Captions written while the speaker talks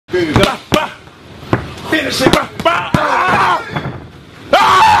Finish it.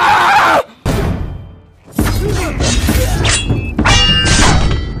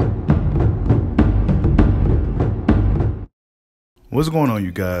 What's going on,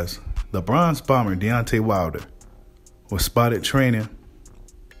 you guys? The Bronze Bomber, Deontay Wilder, was spotted training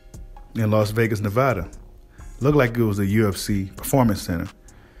in Las Vegas, Nevada. Looked like it was a UFC performance center.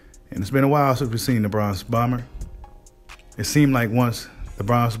 And it's been a while since we've seen the Bronze Bomber. It seemed like once the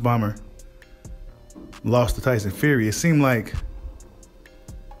Bronze Bomber lost to Tyson Fury, it seemed like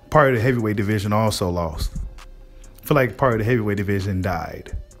part of the heavyweight division also lost. I feel like part of the heavyweight division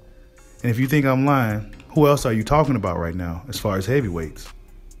died. And if you think I'm lying, who else are you talking about right now as far as heavyweights?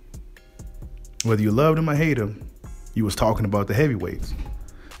 Whether you loved him or hate him, you was talking about the heavyweights.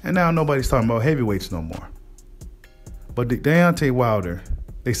 And now nobody's talking about heavyweights no more. But Deontay Wilder,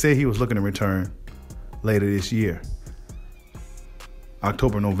 they say he was looking to return later this year.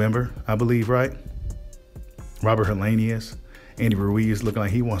 October, November, I believe, right? Robert Helenius, Andy Ruiz looking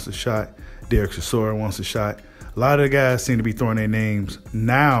like he wants a shot. Derek Chisora wants a shot. A lot of the guys seem to be throwing their names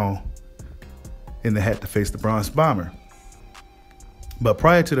now in the hat to face the Bronze Bomber. But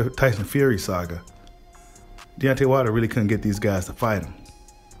prior to the Tyson Fury saga, Deontay Wilder really couldn't get these guys to fight him.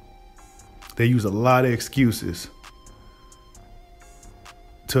 They use a lot of excuses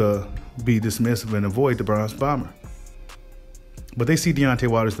to be dismissive and avoid the Bronze Bomber. But they see Deontay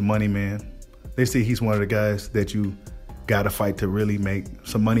Wilder as the money man. They see he's one of the guys that you got to fight to really make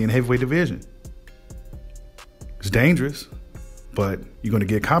some money in the heavyweight division. It's dangerous, but you're going to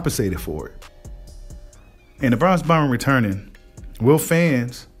get compensated for it. And the Bronze Bomber returning, will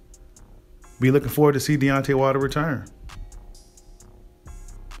fans be looking forward to see Deontay Wilder return?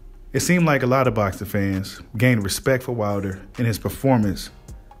 It seemed like a lot of boxing fans gained respect for Wilder in his performance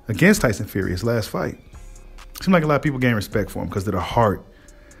against Tyson Fury, his last fight. It seemed like a lot of people gained respect for him because of the heart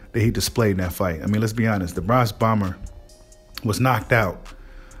that he displayed in that fight. I mean, let's be honest. The Bronze Bomber was knocked out.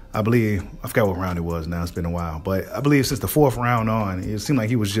 I forgot what round it was now. It's been a while. But I believe since the fourth round on, it seemed like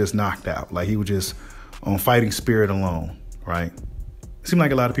he was just knocked out. Like he was just on fighting spirit alone, right? It seemed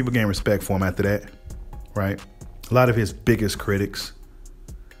like a lot of people gained respect for him after that, right? A lot of his biggest critics,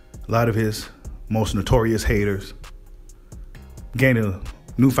 a lot of his most notorious haters gained a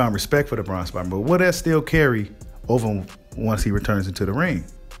newfound respect for the Bronze Bomber. But will that still carry over once he returns into the ring?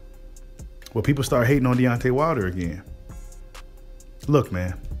 Will people start hating on Deontay Wilder again? Look,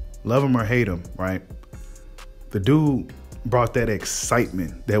 man, love him or hate him, right? The dude brought that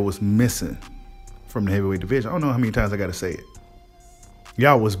excitement that was missing from the heavyweight division. I don't know how many times I got to say it.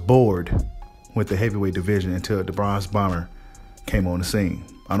 Y'all was bored with the heavyweight division until the Bronze Bomber came on the scene.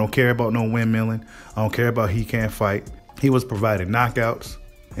 I don't care about no windmilling. I don't care about he can't fight. He was providing knockouts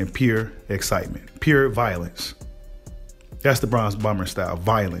and pure excitement, pure violence. That's the Bronze Bomber style,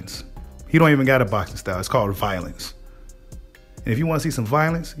 violence. He don't even got a boxing style. It's called violence. And if you want to see some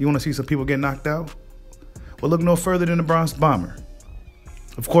violence, you want to see some people get knocked out, well, look no further than the Bronze Bomber.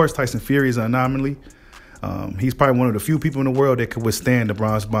 Of course, Tyson Fury is an anomaly. He's probably one of the few people in the world that could withstand the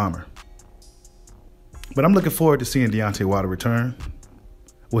Bronze Bomber. But I'm looking forward to seeing Deontay Wilder return.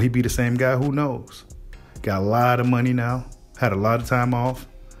 Will he be the same guy? Who knows? Got a lot of money now. Had a lot of time off.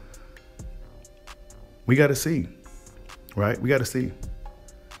 We got to see, right? We got to see.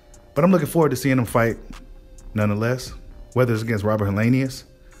 But I'm looking forward to seeing him fight nonetheless, whether it's against Robert Helenius,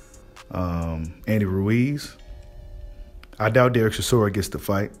 Andy Ruiz. I doubt Derek Chisora gets the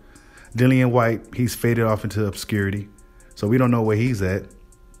fight. Dillian White, he's faded off into obscurity, so we don't know where he's at.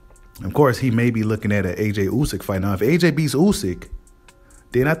 Of course, he may be looking at an AJ Usyk fight. Now, if AJ beats Usyk,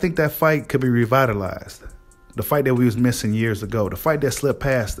 then I think that fight could be revitalized. The fight that we was missing years ago, the fight that slipped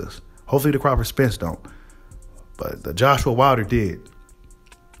past us. Hopefully the Crawford Spence don't, but the Joshua Wilder did.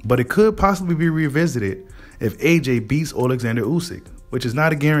 But it could possibly be revisited if AJ beats Alexander Usyk, which is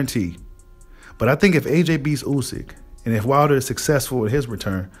not a guarantee. But I think if AJ beats Usyk, and if Wilder is successful with his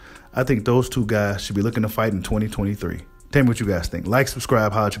return, I think those two guys should be looking to fight in 2023. Tell me what you guys think. Like,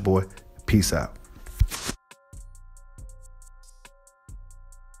 subscribe, holla at your boy. Peace out.